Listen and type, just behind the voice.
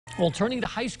Well, turning to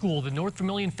high school, the North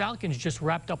Vermillion Falcons just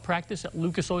wrapped up practice at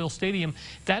Lucas Oil Stadium.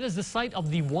 That is the site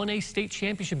of the 1A state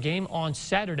championship game on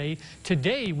Saturday.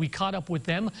 Today, we caught up with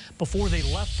them before they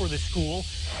left for the school.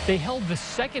 They held the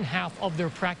second half of their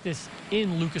practice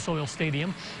in Lucas Oil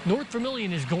Stadium. North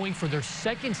Vermillion is going for their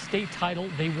second state title.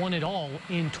 They won it all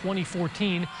in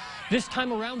 2014. This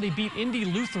time around, they beat Indy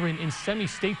Lutheran in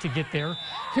semi-state to get there.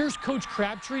 Here's Coach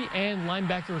Crabtree and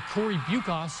linebacker Corey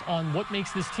Bukos on what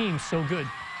makes this team so good.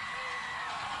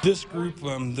 This group,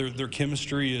 their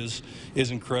chemistry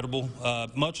is incredible.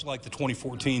 Much like the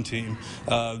 2014 team,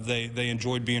 they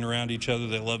enjoyed being around each other.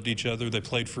 They loved each other. They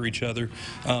played for each other.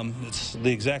 It's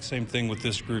the exact same thing with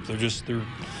this group.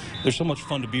 They're so much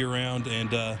fun to be around,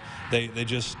 and they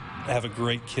just have a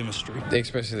great chemistry.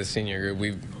 Especially the senior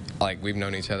group, we've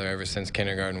known each other ever since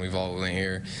kindergarten. We've all been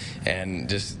here, and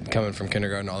just coming from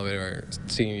kindergarten all the way to our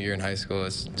senior year in high school,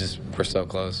 we're so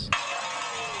close.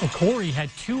 Well, Corey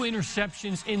had 2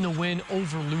 interceptions in the win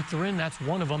over Lutheran. That's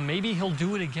one of them. Maybe he'll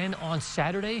do it again on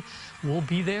Saturday. We'll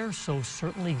be there, so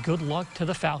certainly good luck to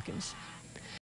the Falcons.